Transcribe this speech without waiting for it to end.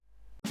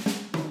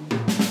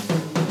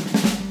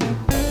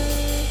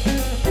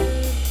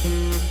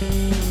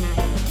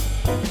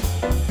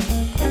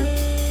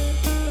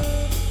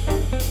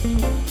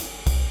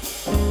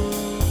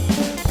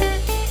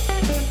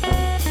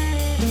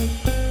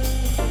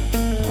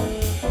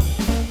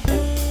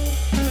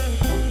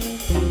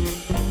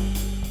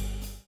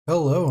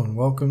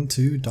welcome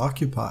to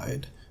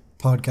Docupied,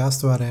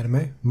 podcast about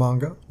anime,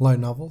 manga, light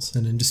novels,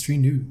 and industry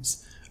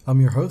news. I'm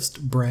your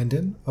host,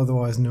 Brandon,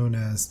 otherwise known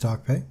as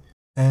DocPay,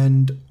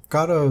 and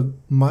got a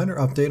minor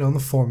update on the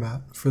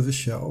format for the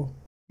show,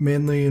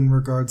 mainly in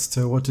regards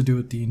to what to do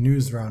with the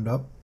news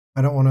roundup.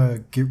 I don't want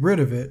to get rid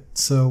of it,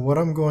 so what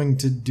I'm going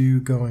to do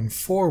going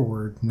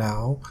forward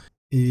now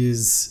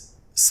is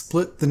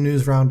split the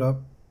news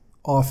roundup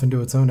off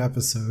into its own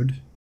episode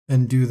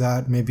and do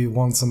that maybe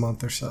once a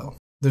month or so.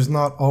 There's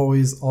not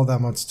always all that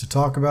much to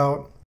talk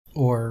about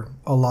or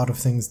a lot of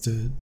things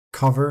to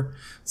cover,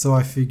 so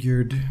I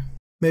figured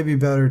maybe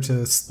better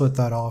to split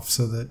that off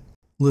so that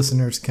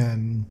listeners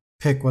can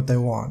pick what they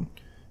want.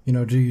 You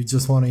know, do you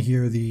just want to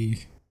hear the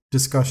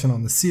discussion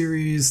on the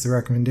series, the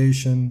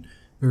recommendation,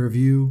 the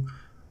review,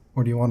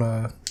 or do you want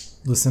to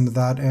listen to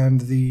that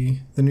and the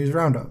news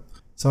roundup?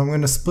 So I'm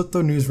going to split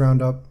the news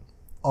roundup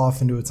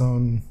off into its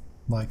own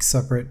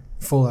separate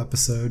full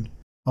episode.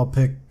 I'll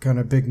pick kind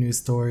of big news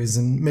stories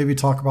and maybe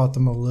talk about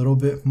them a little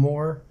bit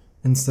more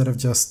instead of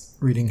just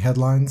reading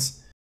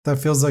headlines. That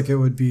feels like it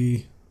would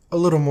be a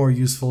little more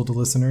useful to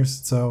listeners.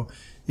 So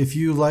if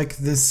you like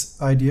this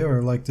idea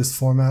or like this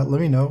format, let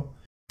me know.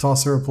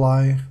 Toss a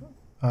reply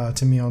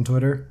to me on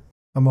Twitter.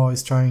 I'm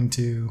always trying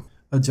to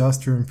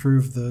adjust or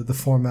improve the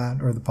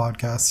format or the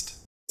podcast.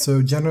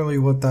 So generally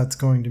what that's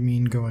going to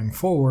mean going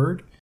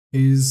forward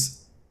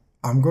is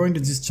I'm going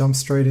to just jump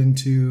straight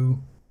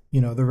into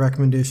the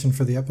recommendation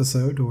for the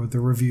episode or the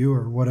review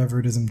or whatever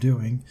it is I'm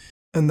doing.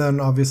 And then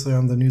obviously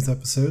on the news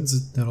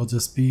episodes, it'll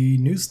just be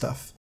news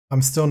stuff.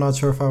 I'm still not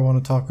sure if I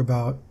want to talk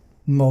about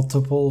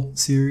multiple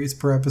series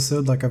per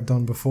episode like I've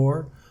done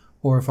before,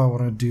 or if I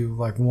want to do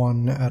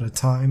one at a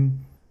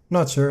time.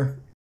 Not sure.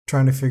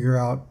 Trying to figure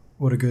out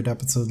what a good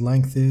episode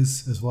length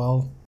is as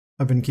well.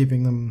 I've been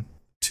keeping them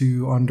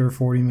to under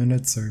 40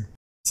 minutes or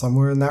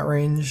somewhere in that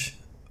range.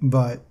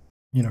 But,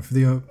 for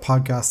the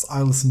podcasts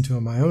I listen to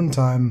in my own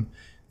time,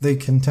 they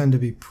can tend to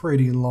be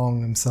pretty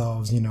long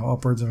themselves,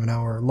 upwards of an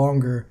hour or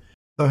longer.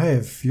 So hey,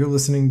 if you're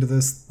listening to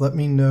this, let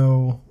me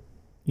know,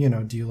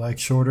 do you like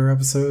shorter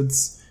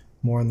episodes?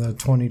 More in the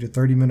 20 to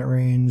 30 minute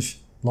range?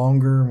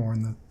 Longer? More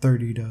in the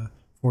 30 to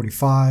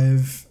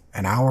 45?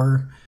 An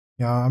hour?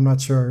 I'm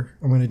not sure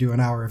I'm going to do an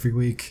hour every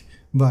week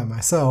by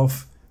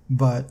myself,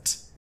 but,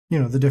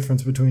 the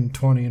difference between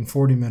 20 and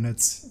 40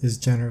 minutes is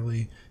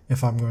generally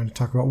if I'm going to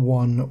talk about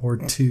one or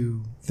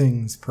two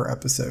things per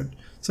episode.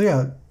 So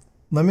yeah,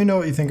 let me know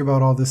what you think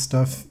about all this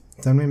stuff.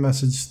 Send me a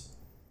message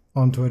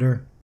on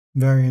Twitter.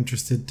 Very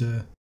interested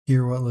to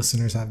hear what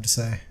listeners have to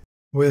say.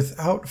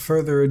 Without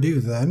further ado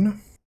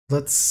then,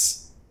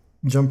 let's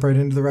jump right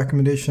into the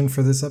recommendation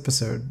for this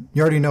episode.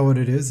 You already know what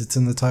it is. It's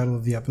in the title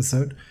of the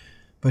episode.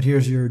 But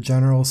here's your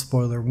general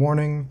spoiler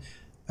warning.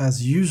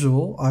 As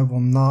usual, I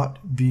will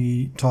not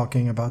be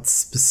talking about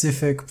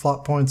specific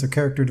plot points or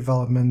character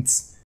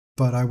developments,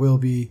 but I will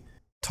be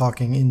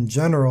talking in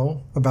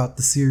general about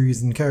the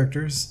series and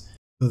characters.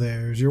 So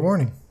there's your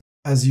warning.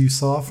 As you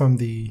saw from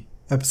the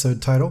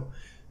episode title,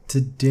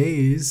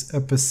 today's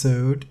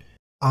episode,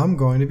 I'm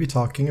going to be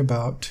talking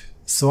about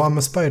So I'm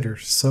a Spider,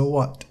 So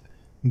What?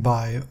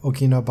 By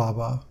Okina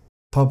Baba,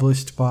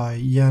 published by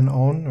Yen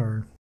On,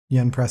 or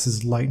Yen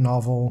Press's light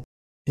novel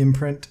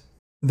imprint.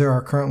 There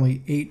are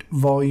currently 8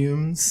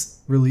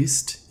 volumes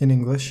released in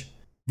English.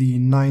 The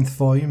 9th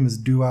volume is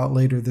due out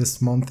later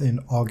this month in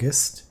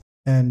August.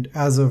 And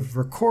as of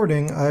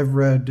recording, I've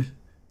read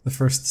the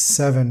first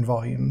 7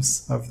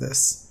 volumes of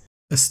this.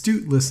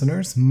 Astute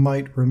listeners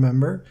might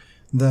remember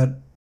that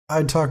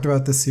I talked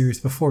about this series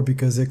before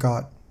because it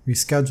got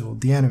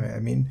rescheduled, the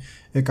anime.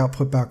 It got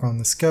put back on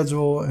the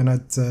schedule, and I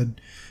said,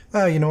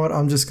 you know what,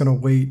 I'm just going to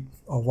wait.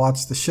 I'll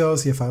watch the show,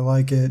 see if I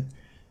like it,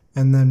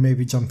 and then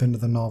maybe jump into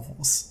the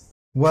novels.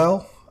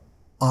 Well,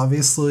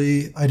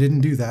 obviously, I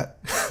didn't do that.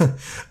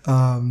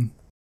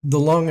 The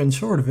long and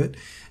short of it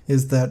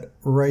is that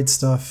Right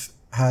Stuff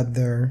had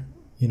their,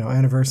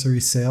 anniversary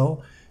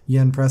sale.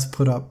 Yen Press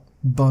put up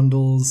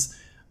bundles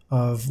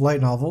of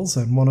light novels,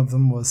 and one of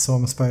them was So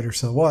I'm a Spider,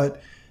 So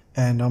What?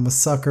 And I'm a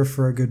sucker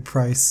for a good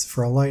price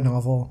for a light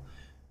novel,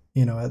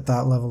 at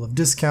that level of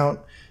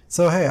discount.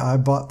 So hey, I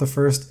bought the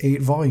first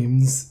 8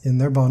 volumes in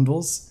their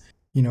bundles,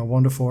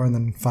 1 to 4 and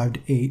then 5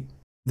 to 8.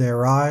 They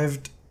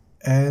arrived,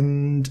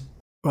 and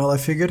well, I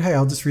figured, hey,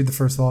 I'll just read the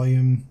first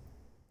volume,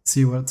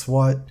 see what's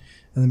what,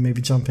 and then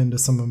maybe jump into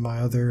some of my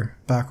other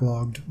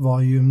backlogged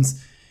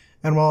volumes.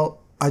 And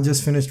well, I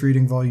just finished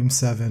reading volume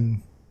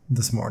 7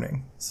 this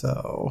morning.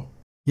 So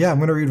yeah, I'm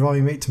going to read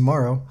volume 8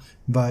 tomorrow,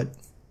 but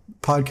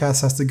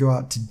podcast has to go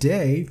out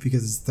today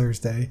because it's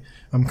Thursday.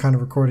 I'm kind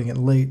of recording it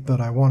late, but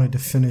I wanted to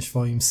finish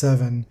volume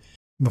 7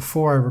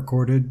 before I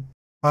recorded.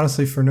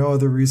 Honestly, for no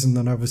other reason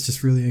than I was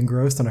just really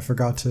engrossed and I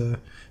forgot to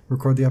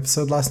record the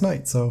episode last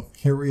night. So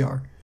here we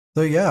are.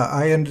 So yeah,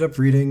 I ended up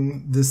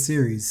reading this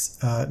series.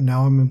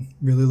 Now I'm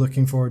really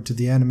looking forward to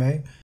the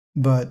anime,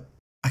 but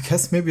I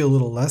guess maybe a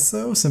little less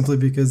so, simply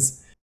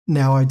because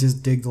now I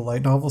just dig the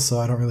light novel, so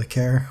I don't really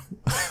care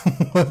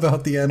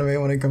about the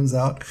anime when it comes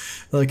out.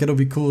 It'll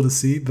be cool to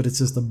see, but it's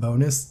just a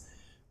bonus.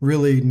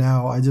 Really,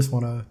 now I just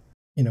want to,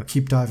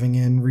 keep diving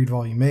in, read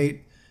Volume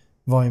 8.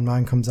 Volume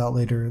 9 comes out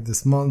later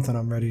this month, and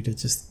I'm ready to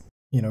just,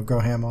 go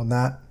ham on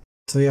that.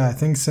 So yeah, I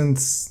think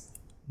since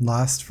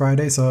last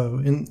Friday,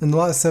 so in the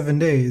last 7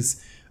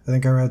 days, I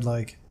think I read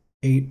like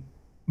 8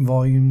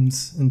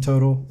 volumes in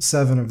total,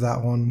 7 of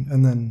that one,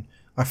 and then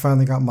I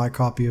finally got my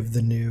copy of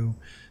the new,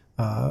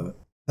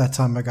 that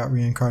time I got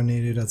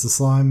reincarnated as a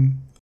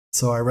slime.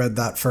 So I read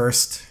that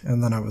first,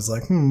 and then I was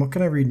like, what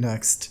can I read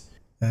next?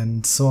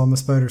 And So I'm a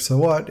Spider, So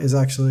What is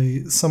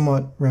actually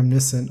somewhat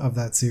reminiscent of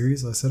that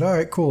series. I said, all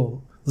right,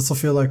 cool. This will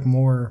feel like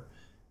more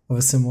of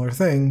a similar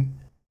thing.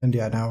 And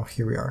yeah, now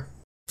here we are.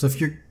 So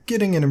if you're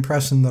getting an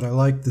impression that I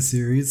like the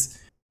series,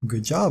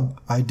 good job.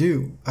 I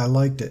do. I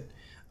liked it.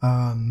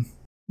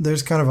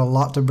 There's kind of a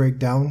lot to break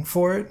down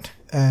for it,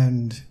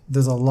 and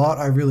there's a lot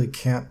I really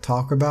can't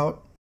talk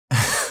about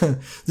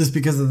just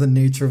because of the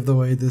nature of the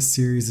way this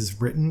series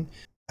is written.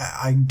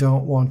 I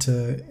don't want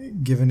to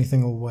give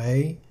anything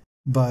away,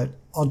 but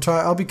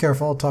I'll be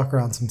careful. I'll talk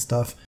around some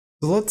stuff.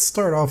 So let's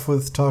start off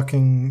with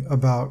talking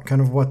about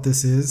kind of what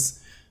this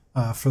is,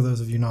 for those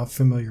of you not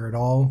familiar at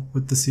all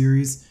with the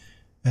series.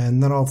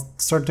 And then I'll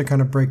start to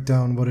kind of break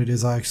down what it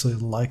is I actually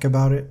like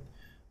about it.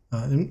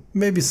 And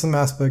maybe some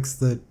aspects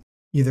that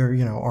either,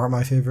 aren't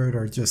my favorite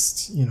or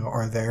just,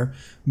 are there.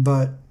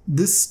 But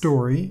this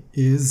story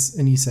is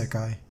an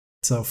isekai.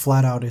 So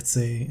flat out, it's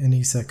an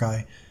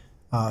isekai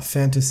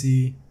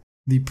fantasy.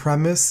 The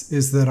premise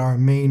is that our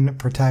main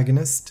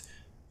protagonist,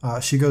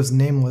 she goes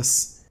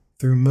nameless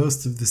through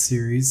most of the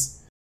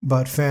series,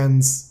 but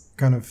fans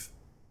kind of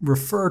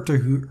refer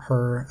to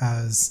her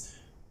as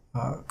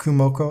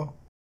Kumoko,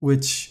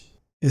 which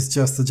is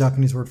just the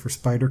Japanese word for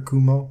spider,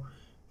 Kumo,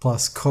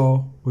 plus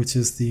ko, which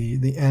is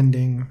the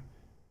ending,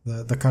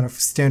 the kind of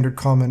standard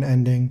common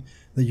ending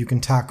that you can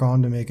tack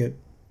on to make it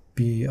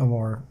be a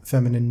more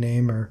feminine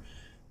name, or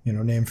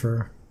name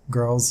for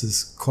girls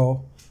is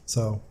ko,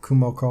 so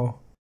Kumoko.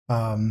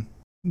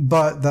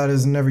 But that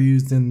is never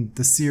used in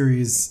the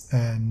series,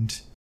 and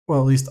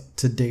well, at least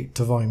to date,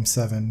 to volume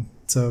 7.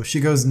 So she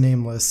goes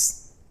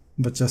nameless,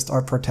 but just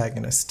our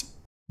protagonist.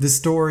 This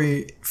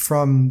story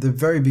from the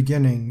very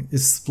beginning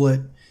is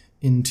split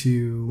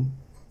into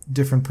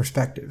different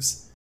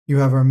perspectives. You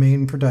have our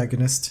main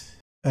protagonist,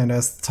 and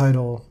as the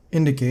title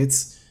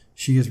indicates,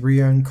 she is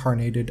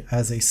reincarnated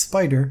as a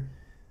spider,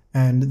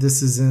 and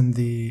this is in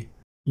the,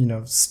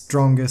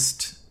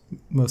 strongest,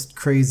 most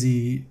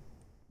crazy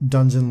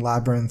dungeon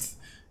labyrinth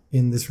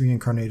in this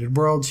reincarnated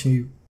world.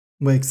 She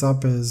wakes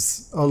up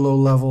as a low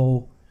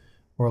level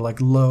or like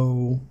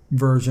low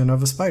version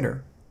of a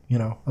spider,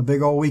 a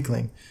big old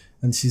weakling,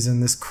 and she's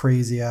in this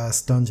crazy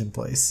ass dungeon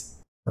place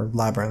or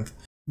labyrinth.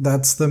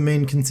 That's the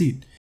main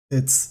conceit.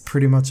 It's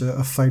pretty much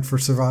a fight for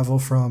survival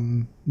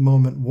from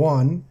moment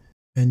one,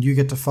 and you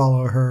get to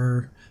follow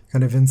her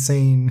kind of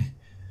insane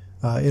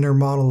inner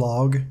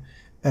monologue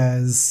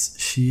as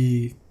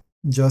she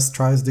just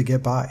tries to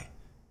get by,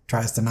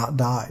 tries to not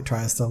die,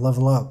 tries to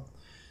level up.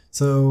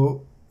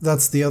 So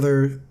that's the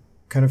other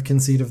kind of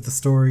conceit of the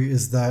story,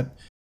 is that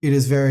it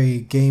is very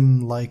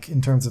game-like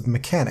in terms of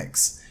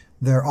mechanics.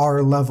 There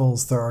are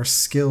levels, there are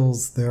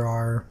skills, there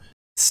are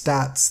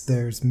stats,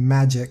 there's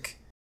magic,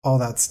 all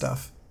that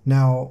stuff.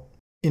 Now,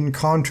 in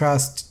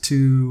contrast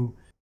to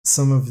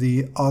some of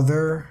the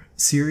other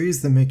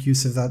series that make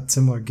use of that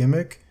similar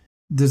gimmick,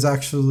 there's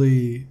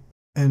actually,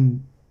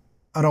 and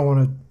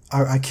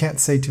I can't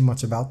say too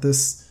much about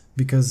this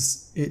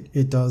because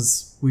it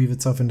does weave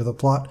itself into the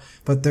plot,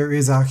 but there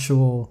is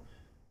actual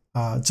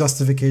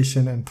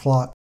justification and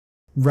plot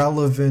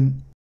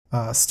relevant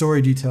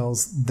story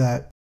details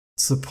that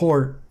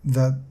support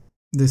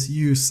this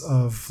use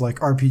of like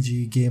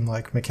RPG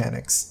game-like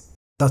mechanics.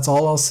 That's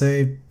all I'll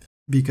say,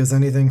 because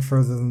anything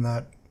further than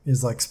that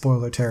is like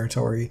spoiler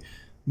territory,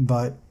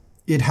 but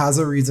it has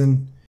a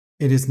reason.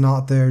 It is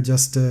not there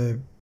just to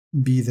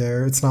be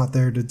there. It's not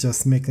there to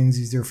just make things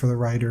easier for the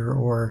writer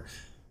or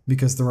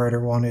because the writer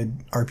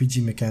wanted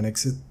RPG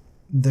mechanics.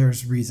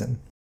 There's reason.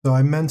 So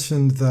I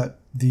mentioned that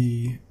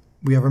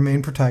we have our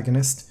main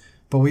protagonist,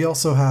 but we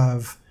also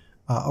have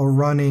a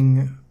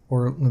running,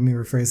 or let me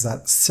rephrase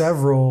that,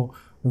 several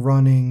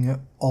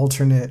running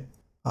alternate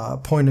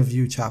point of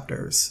view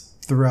chapters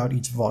throughout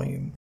each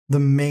volume. The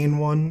main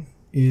one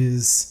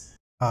is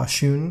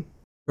Shun,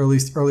 or at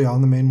least early on,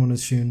 the main one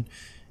is Shun.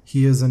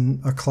 He is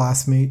a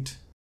classmate.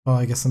 Well,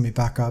 I guess let me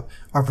back up.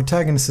 Our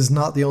protagonist is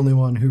not the only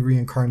one who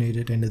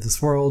reincarnated into this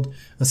world.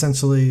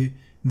 Essentially,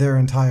 their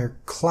entire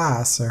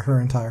class, or her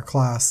entire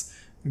class,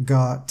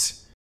 got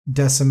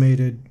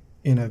decimated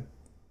in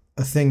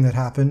a thing that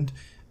happened.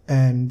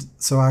 And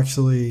so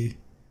actually,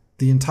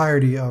 the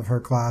entirety of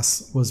her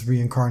class was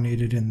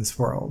reincarnated in this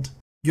world.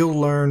 You'll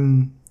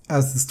learn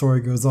as the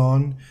story goes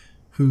on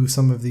who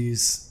some of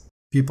these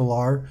people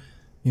are.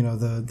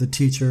 The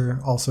teacher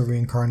also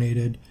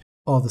reincarnated.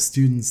 All the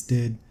students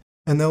did.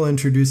 And they'll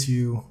introduce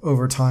you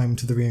over time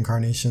to the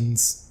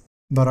reincarnations.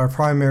 But our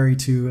primary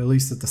two, at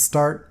least at the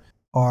start,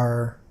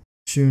 are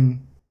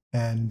Shun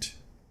and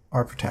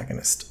our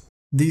protagonist.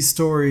 These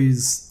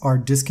stories are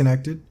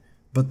disconnected,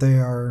 but they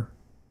are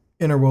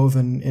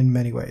interwoven in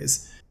many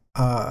ways.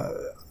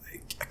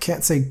 I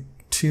can't say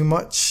too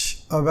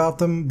much about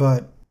them,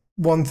 but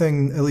one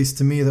thing, at least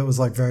to me, that was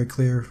like very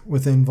clear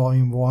within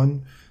Volume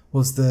 1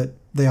 was that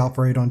they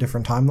operate on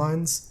different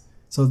timelines.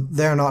 So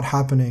they're not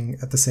happening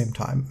at the same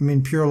time. I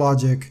mean, pure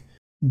logic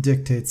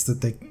dictates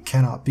that they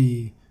cannot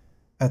be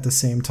at the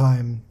same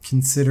time,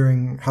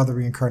 considering how the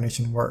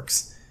reincarnation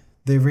works.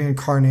 They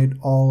reincarnate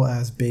all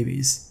as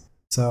babies.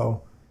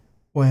 So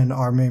when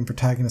our main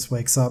protagonist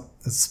wakes up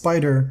as a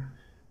spider,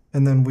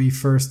 and then we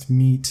first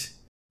meet,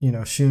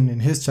 Shun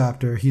in his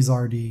chapter, he's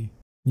already,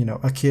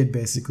 a kid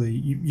basically.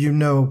 You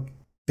know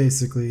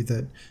basically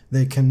that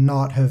they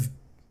cannot have,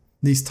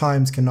 these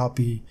times cannot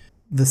be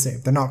the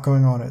same. They're not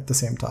going on at the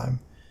same time.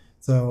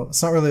 So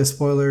it's not really a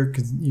spoiler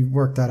because you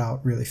work that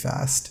out really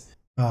fast.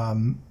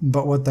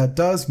 But what that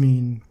does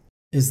mean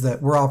is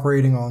that we're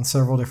operating on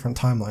several different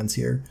timelines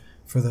here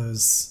for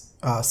those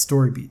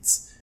story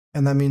beats.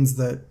 And that means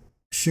that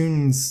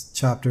Shun's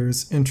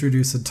chapters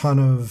introduce a ton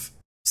of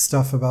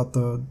stuff about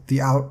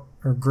the out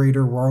or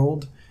greater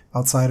world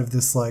outside of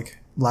this like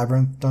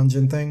labyrinth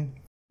dungeon thing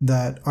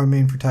that our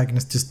main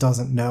protagonist just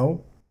doesn't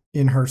know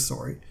in her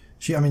story.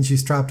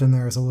 She's trapped in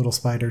there as a little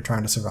spider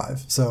trying to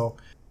survive. So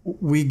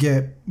we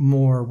get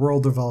more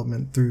world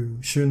development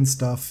through Shun's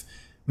stuff.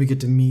 We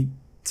get to meet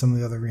some of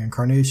the other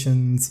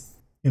reincarnations.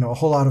 A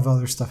whole lot of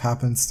other stuff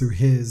happens through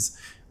his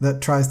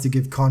that tries to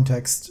give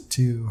context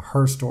to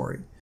her story.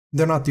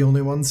 They're not the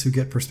only ones who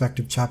get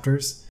perspective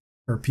chapters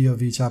or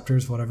POV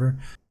chapters, whatever.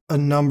 A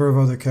number of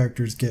other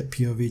characters get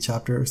POV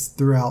chapters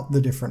throughout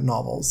the different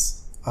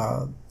novels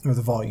or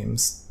the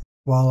volumes.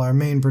 While our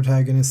main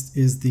protagonist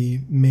is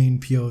the main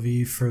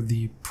POV for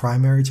the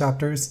primary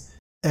chapters,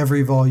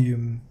 every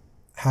volume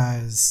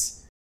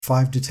has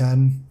 5 to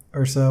 10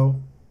 or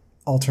so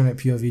alternate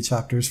POV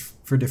chapters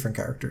for different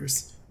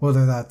characters.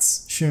 Whether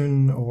that's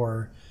Shun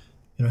or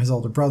his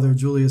older brother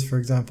Julius, for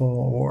example,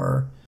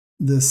 or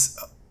this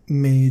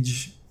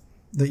mage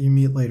that you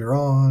meet later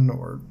on,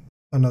 or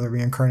another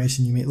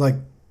reincarnation you meet,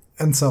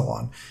 and so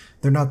on.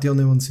 They're not the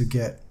only ones who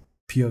get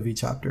POV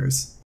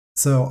chapters.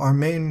 So our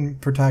main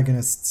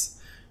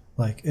protagonist's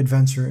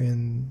adventure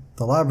in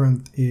the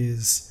labyrinth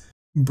is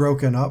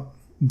broken up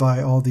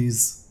by all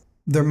these.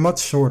 They're much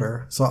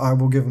shorter, so I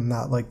will give them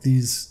that.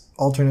 These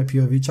alternate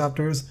POV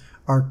chapters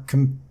are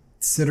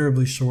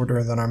considerably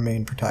shorter than our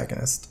main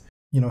protagonist.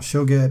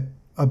 She'll get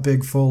a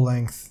big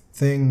full-length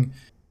thing,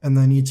 and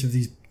then each of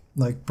these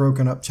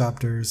broken up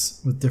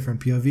chapters with different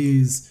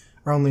POVs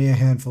are only a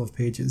handful of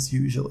pages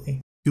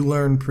usually. You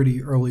learn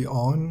pretty early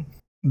on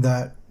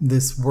that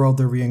this world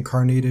they're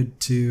reincarnated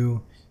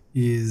to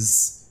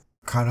is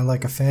kind of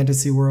like a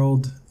fantasy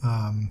world.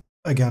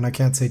 Again, I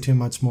can't say too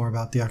much more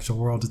about the actual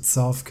world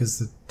itself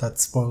because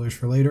that's spoilers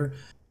for later,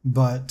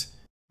 but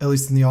at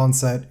least in the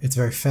onset, it's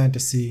very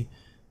fantasy.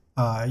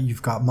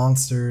 You've got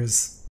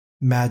monsters,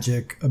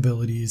 magic,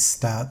 abilities,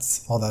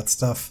 stats, all that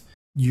stuff.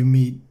 You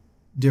meet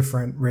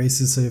different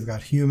races, so you've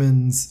got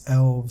humans,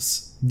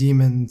 elves,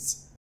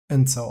 demons,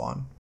 and so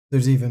on.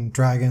 There's even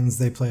dragons.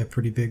 They play a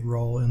pretty big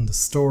role in the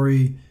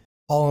story.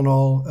 All in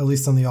all, at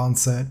least on the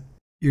onset,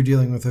 you're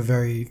dealing with a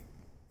very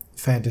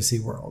fantasy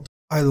world.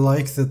 I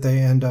like that they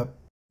end up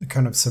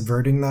kind of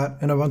subverting that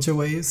in a bunch of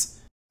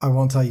ways. I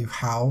won't tell you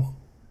how,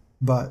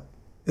 but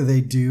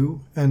they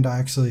do, and I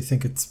actually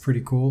think it's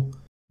pretty cool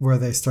where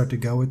they start to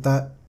go with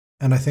that.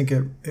 And I think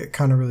it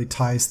kind of really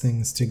ties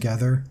things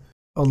together.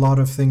 A lot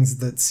of things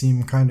that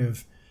seem kind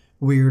of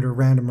weird or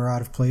random or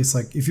out of place,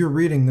 if you're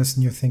reading this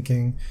and you're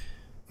thinking,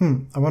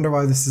 I wonder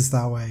why this is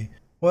that way.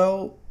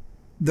 Well,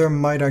 there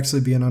might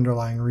actually be an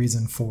underlying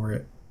reason for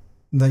it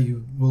that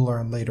you will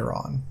learn later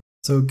on.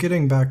 So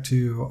getting back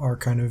to our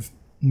kind of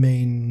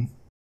main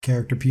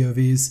character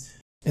POVs,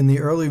 in the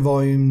early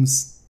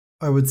volumes,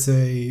 I would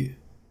say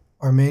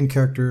our main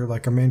character,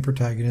 our main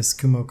protagonist,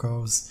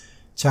 Kumoko's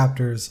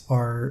chapters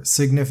are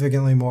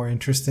significantly more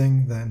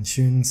interesting than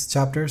Shun's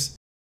chapters.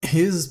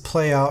 His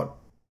play out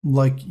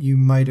like you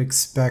might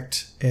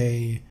expect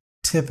a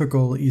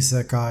typical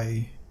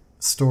isekai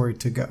story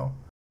to go.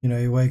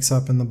 He wakes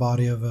up in the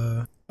body of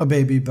a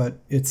baby, but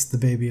it's the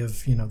baby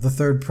of, the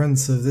third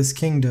prince of this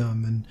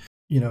kingdom, and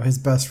his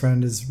best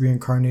friend is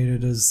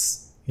reincarnated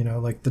as,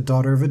 the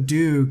daughter of a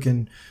duke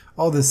and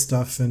all this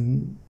stuff,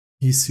 and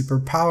he's super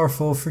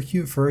powerful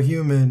for a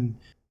human.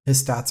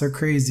 His stats are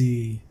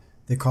crazy.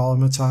 They call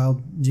him a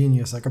child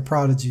genius, a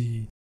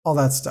prodigy, all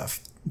that stuff.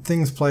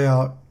 Things play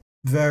out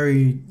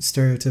very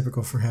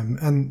stereotypical for him,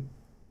 and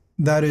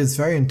that is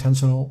very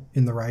intentional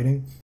in the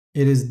writing.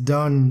 It is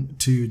done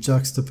to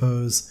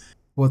juxtapose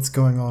what's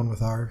going on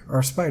with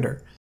our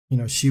spider.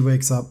 She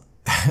wakes up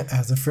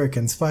as a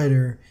frickin'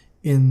 spider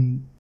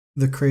in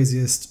the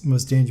craziest,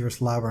 most dangerous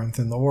labyrinth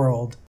in the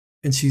world,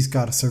 and she's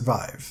got to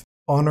survive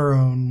on her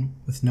own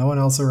with no one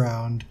else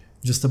around,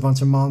 just a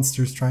bunch of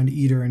monsters trying to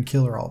eat her and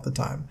kill her all the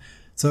time.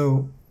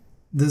 So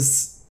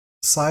this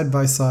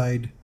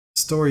side-by-side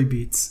story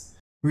beats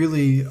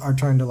really are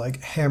trying to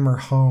hammer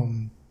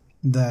home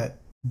that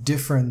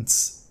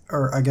difference,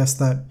 or I guess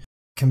that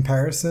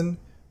comparison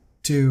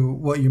to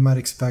what you might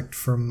expect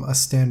from a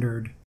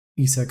standard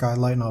isekai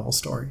light novel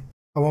story.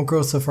 I won't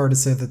go so far to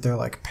say that they're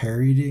like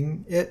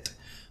parodying it,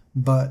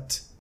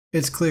 but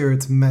it's clear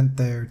it's meant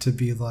there to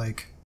be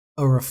like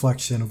a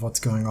reflection of what's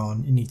going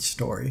on in each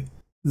story.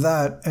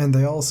 That, and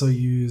they also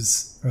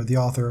use, or the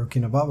author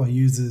Okina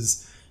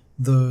uses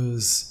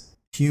those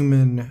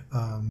human,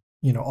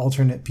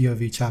 alternate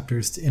POV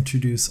chapters to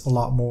introduce a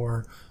lot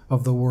more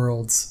of the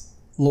world's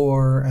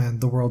lore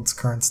and the world's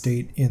current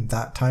state in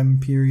that time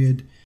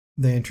period.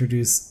 They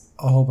introduce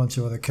a whole bunch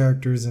of other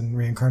characters and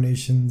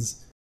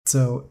reincarnations,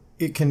 so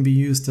it can be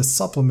used to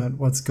supplement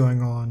what's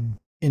going on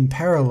in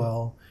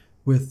parallel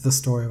with the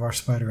story of our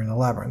spider in the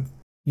labyrinth.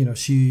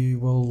 She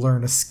will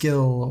learn a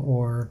skill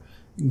or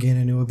gain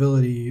a new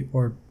ability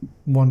or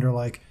wonder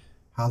like,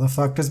 how the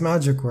fuck does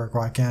magic work?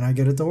 Why can't I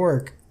get it to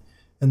work?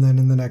 And then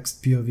in the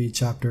next POV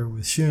chapter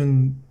with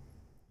Shun,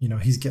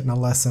 he's getting a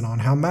lesson on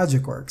how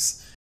magic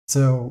works.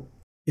 So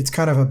it's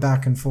kind of a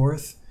back and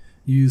forth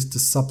used to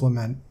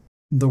supplement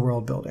the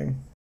world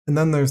building. And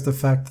then there's the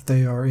fact that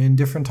they are in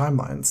different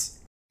timelines.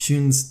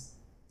 Shun's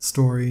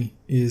story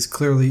is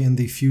clearly in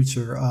the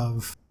future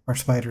of our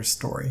spider's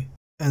story.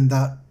 And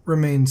that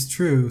remains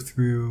true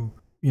through,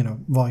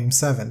 volume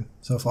 7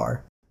 so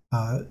far.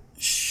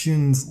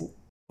 Shun's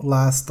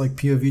last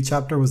POV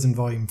chapter was in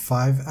volume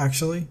 5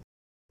 actually,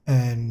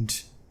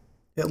 and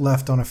it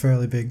left on a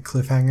fairly big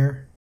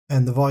cliffhanger.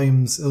 And the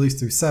volumes, at least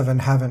through 7,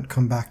 haven't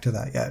come back to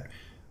that yet.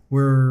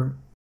 We're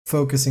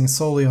focusing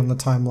solely on the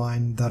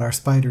timeline that our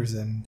spider's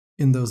in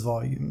those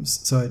volumes.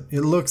 So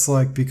it looks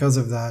like because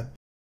of that,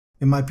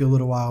 it might be a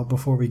little while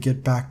before we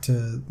get back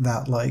to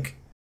that,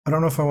 I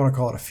don't know if I want to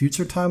call it a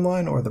future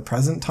timeline or the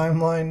present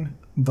timeline,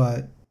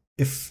 but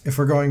if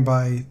we're going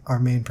by our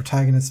main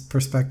protagonist's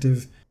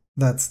perspective,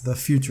 that's the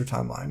future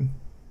timeline.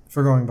 If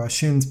we're going by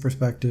Shun's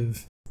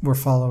perspective, we're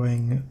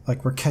following,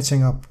 we're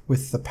catching up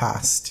with the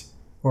past,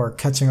 or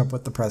catching up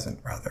with the present,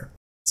 rather.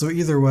 So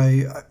either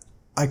way,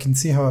 I can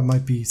see how it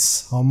might be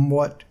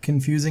somewhat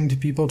confusing to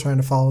people trying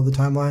to follow the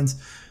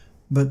timelines,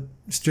 but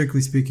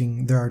strictly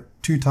speaking, there are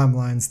 2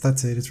 timelines,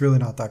 that's it, it's really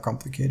not that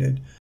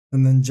complicated.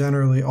 And then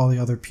generally all the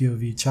other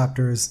POV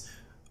chapters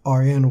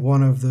are in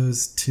one of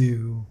those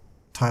 2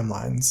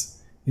 timelines,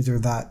 either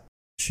that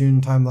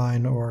Shun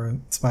timeline or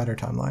Spider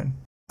timeline.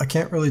 I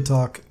can't really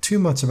talk too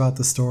much about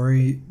the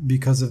story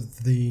because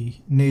of the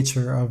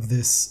nature of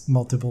this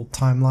multiple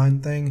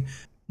timeline thing.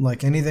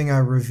 Anything I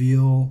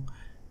reveal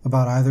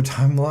about either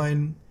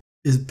timeline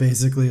is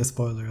basically a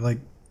spoiler.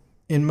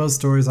 In most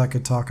stories I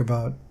could talk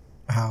about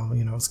how,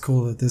 it's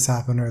cool that this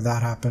happened or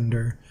that happened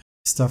or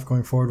stuff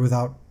going forward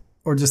without,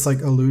 or just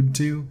allude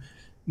to.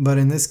 But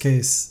in this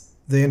case,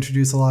 they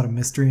introduce a lot of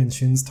mystery in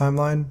Shun's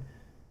timeline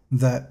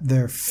that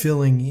they're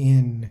filling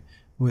in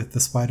with the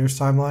spider's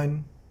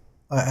timeline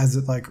as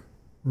it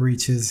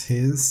reaches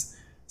his.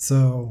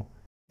 So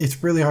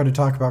it's really hard to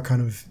talk about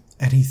kind of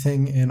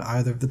anything in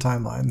either of the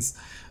timelines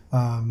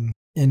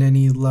in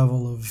any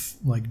level of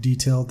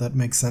detail that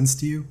makes sense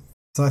to you.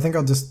 So I think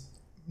I'll just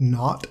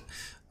not.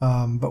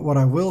 But what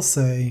I will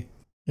say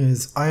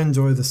is I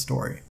enjoy the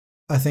story.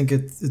 I think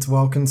it's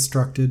well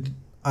constructed.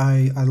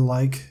 I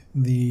like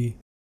the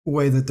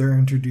way that they're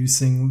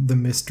introducing the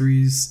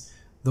mysteries,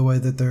 the way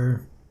that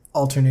they're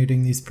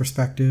alternating these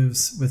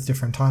perspectives with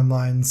different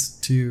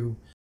timelines to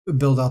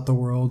build out the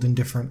world in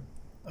different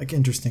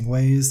interesting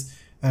ways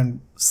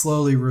and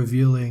slowly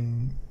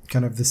revealing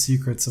kind of the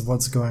secrets of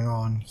what's going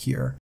on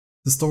here.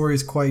 The story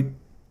is quite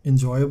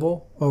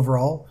enjoyable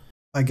overall.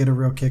 I get a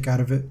real kick out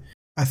of it.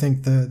 I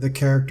think the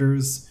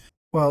characters,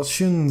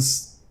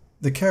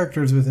 the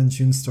characters within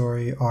Shun's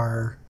story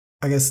are,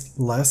 I guess,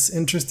 less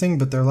interesting,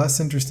 but they're less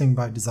interesting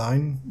by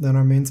design than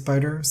our main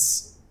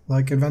spider's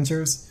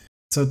adventures.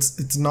 So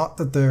it's not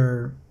that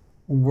they're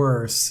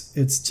worse,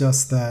 it's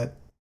just that,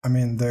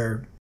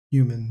 they're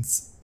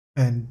humans,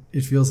 and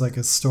it feels like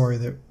a story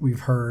that we've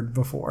heard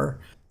before.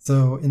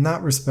 So in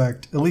that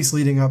respect, at least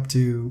leading up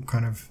to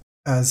kind of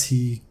as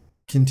he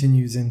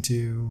continues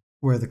into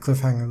where the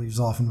cliffhanger leaves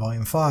off in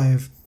volume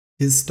 5,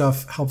 his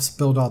stuff helps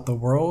build out the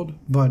world,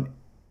 but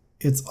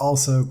it's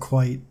also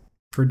quite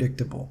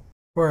predictable.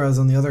 Whereas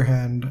on the other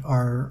hand,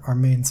 our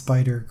main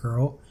spider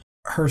girl,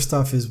 her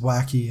stuff is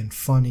wacky and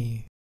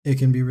funny. It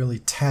can be really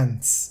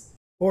tense,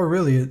 or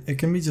really it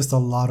can be just a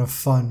lot of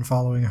fun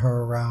following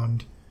her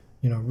around,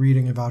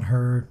 reading about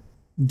her,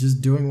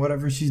 just doing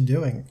whatever she's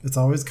doing. It's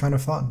always kind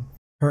of fun.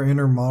 Her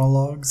inner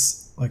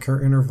monologues,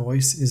 her inner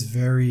voice is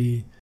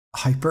very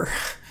hyper.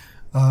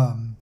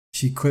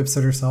 She quips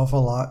at herself a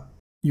lot.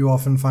 You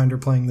often find her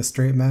playing the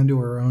straight man to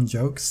her own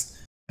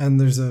jokes.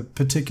 And there's a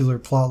particular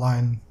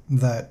plotline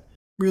that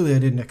really I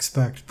didn't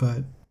expect,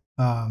 but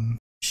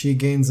she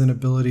gains an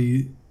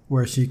ability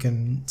where she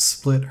can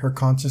split her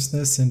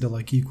consciousness into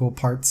equal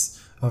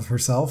parts of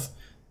herself,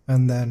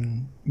 and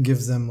then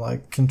gives them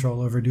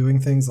control over doing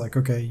things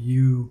okay,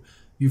 you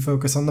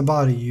focus on the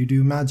body, you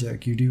do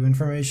magic, you do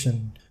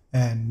information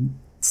and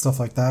stuff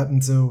like that.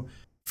 And so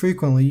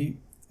frequently,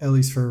 at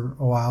least for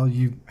a while,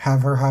 you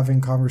have her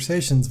having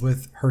conversations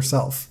with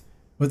herself,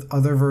 with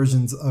other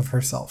versions of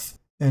herself,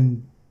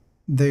 and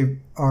they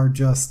are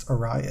just a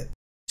riot.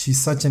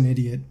 She's such an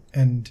idiot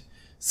and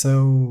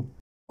so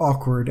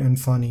awkward and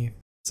funny.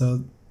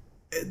 So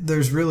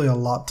there's really a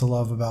lot to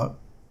love about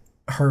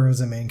her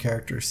as a main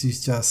character.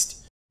 She's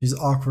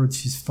awkward,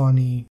 she's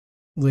funny.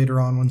 Later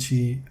on, when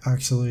she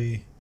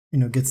actually,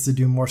 gets to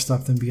do more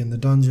stuff than be in the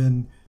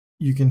dungeon,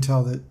 you can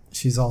tell that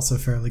she's also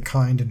fairly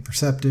kind and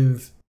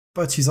perceptive,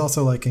 but she's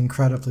also like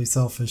incredibly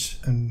selfish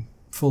and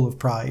full of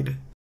pride.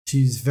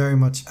 She's very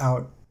much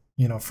out,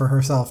 for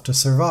herself to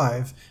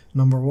survive,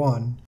 number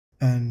one,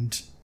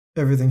 and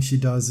everything she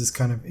does is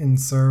kind of in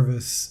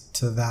service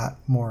to that,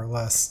 more or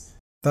less.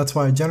 That's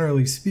why,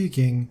 generally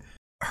speaking,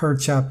 her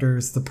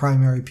chapters, the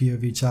primary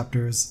POV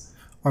chapters,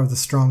 are the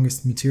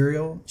strongest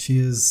material. She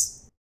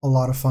is a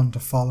lot of fun to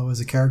follow as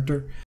a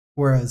character,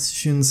 whereas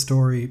Shun's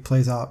story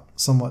plays out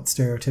somewhat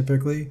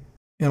stereotypically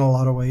in a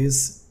lot of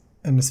ways,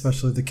 and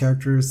especially the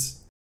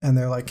characters and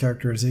their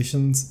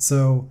characterizations.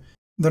 So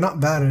they're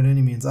not bad at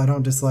any means. I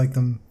don't dislike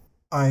them.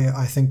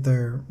 I think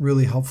they're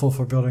really helpful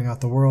for building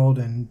out the world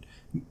and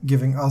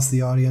giving us,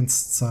 the audience,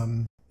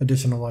 some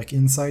additional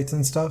insights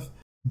and stuff.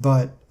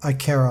 But I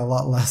care a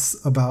lot less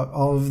about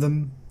all of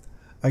them,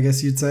 I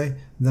guess you'd say,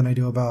 than I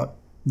do about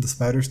the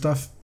spider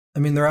stuff. I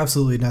mean, they're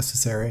absolutely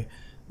necessary.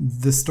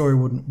 This story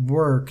wouldn't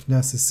work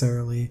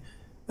necessarily,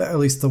 at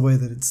least the way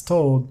that it's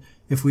told,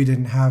 if we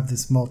didn't have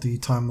this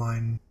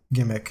multi-timeline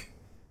gimmick.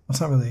 Well,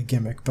 it's not really a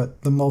gimmick,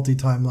 but the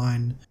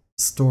multi-timeline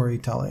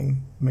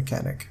storytelling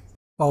mechanic.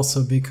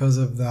 Also, because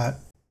of that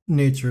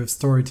nature of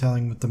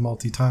storytelling with the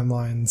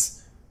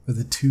multi-timelines, or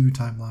the two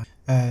timelines,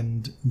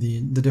 and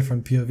the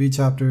different POV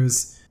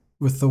chapters,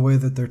 with the way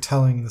that they're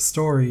telling the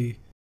story,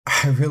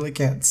 I really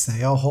can't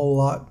say a whole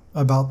lot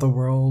about the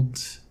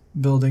world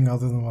building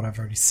other than what I've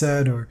already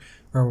said, or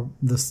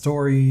the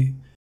story,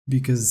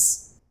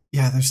 because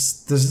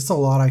there's just a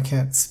lot I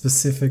can't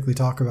specifically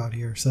talk about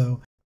here.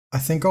 So I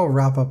think I'll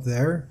wrap up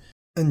there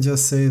and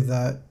just say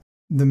that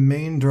the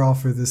main draw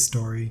for this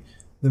story,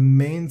 the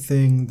main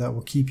thing that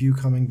will keep you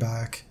coming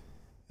back,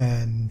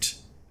 and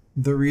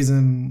the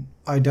reason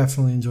I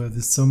definitely enjoy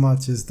this so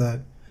much, is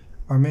that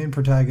our main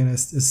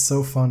protagonist is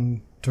so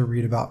fun to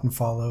read about and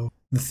follow.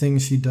 The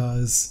things she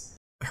does,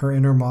 her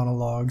inner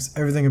monologues,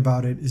 everything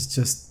about it is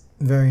just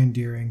very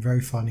endearing,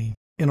 very funny.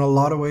 In a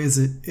lot of ways,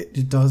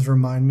 it does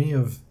remind me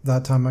of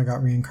that time I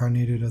got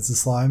reincarnated as a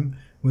slime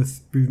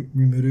with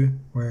Rimuru,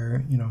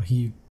 where,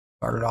 he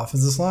started off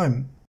as a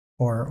slime,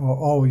 or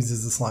always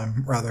as a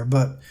slime, rather.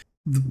 But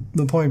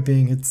the point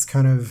being, it's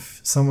kind of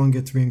someone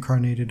gets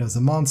reincarnated as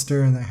a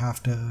monster and they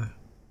have to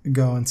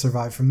go and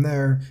survive from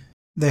there.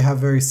 They have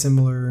very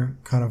similar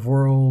kind of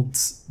world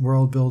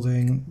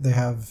building. They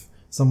have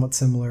somewhat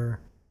similar,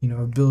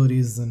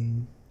 abilities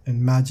and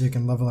magic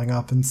and leveling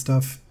up and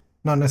stuff.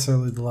 Not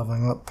necessarily the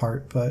leveling up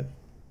part, but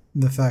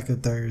the fact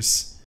that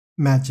there's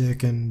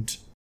magic and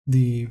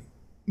the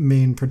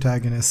main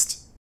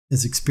protagonist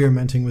is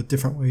experimenting with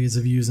different ways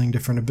of using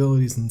different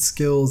abilities and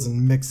skills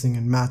and mixing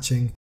and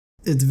matching.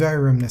 It's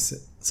very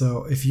reminiscent.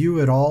 So if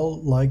you at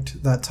all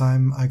liked that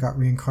time I got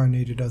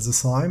reincarnated as a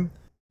slime,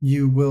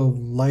 you will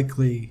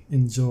likely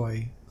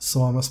enjoy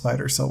So I'm a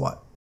Spider, So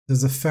What?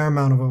 There's a fair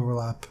amount of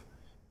overlap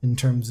in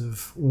terms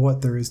of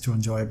what there is to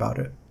enjoy about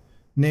it.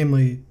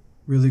 Namely,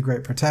 really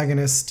great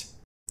protagonist.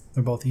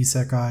 They're both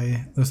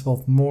isekai. There's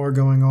both more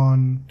going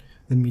on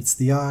than meets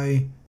the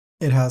eye.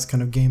 It has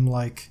kind of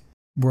game-like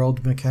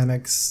world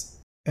mechanics,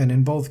 and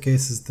in both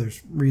cases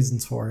there's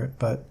reasons for it,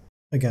 but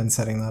again,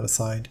 setting that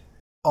aside.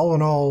 All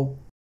in all,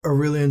 a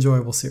really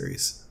enjoyable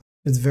series.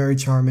 It's very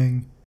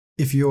charming.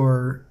 If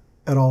you're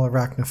at all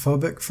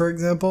arachnophobic, for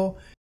example,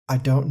 I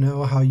don't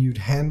know how you'd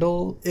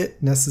handle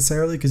it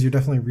necessarily, because you're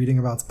definitely reading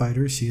about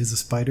spiders. She is a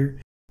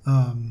spider.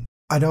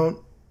 I don't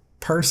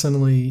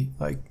personally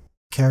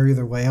care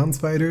either way on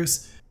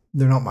spiders.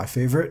 They're not my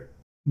favorite,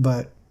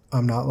 but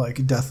I'm not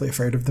deathly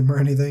afraid of them or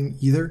anything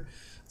either.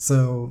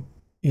 So,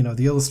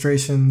 the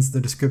illustrations, the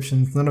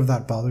descriptions, none of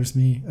that bothers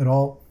me at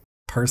all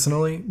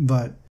personally,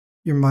 but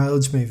your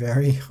mileage may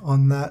vary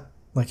on that.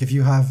 If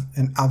you have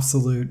an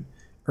absolute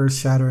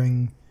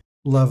earth-shattering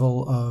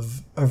level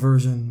of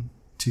aversion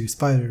to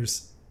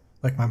spiders,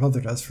 like my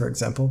mother does, for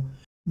example,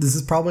 this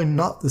is probably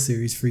not the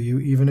series for you,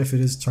 even if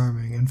it is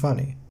charming and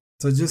funny.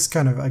 So just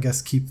kind of, I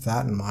guess, keep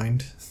that in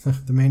mind.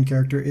 The main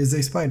character is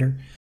a spider.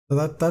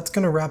 So that's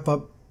going to wrap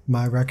up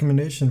my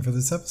recommendation for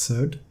this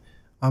episode.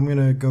 I'm going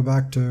to go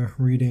back to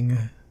reading,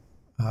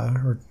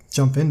 or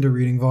jump into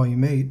reading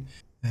Volume 8,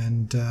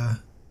 and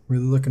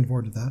really looking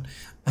forward to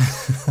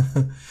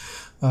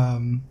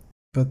that.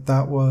 But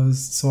that was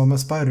So I'm a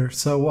Spider,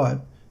 So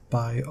What?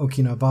 By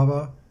Okina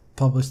Baba,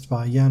 published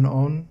by Yen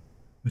On,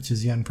 which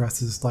is Yen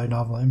Press's light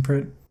novel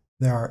imprint.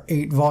 There are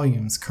 8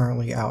 volumes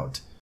currently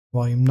out.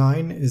 Volume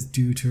 9 is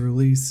due to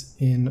release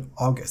in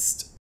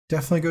August.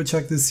 Definitely go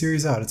check this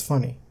series out, it's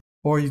funny.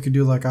 Or you could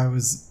do like I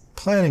was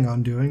planning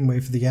on doing,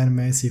 wait for the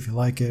anime, see if you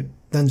like it,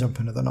 then jump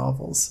into the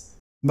novels.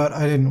 But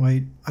I didn't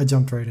wait, I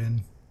jumped right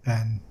in,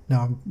 and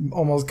now I'm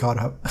almost caught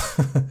up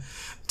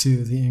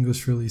to the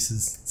English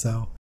releases,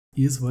 so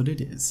is what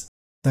it is.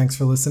 Thanks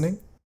for listening.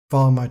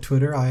 Follow my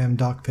Twitter, I am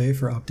DocPay,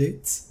 for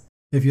updates.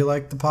 If you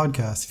like the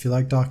podcast, if you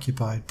liked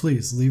Occupied,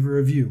 please leave a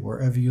review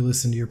wherever you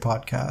listen to your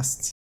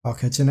podcasts. I'll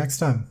catch you next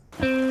time.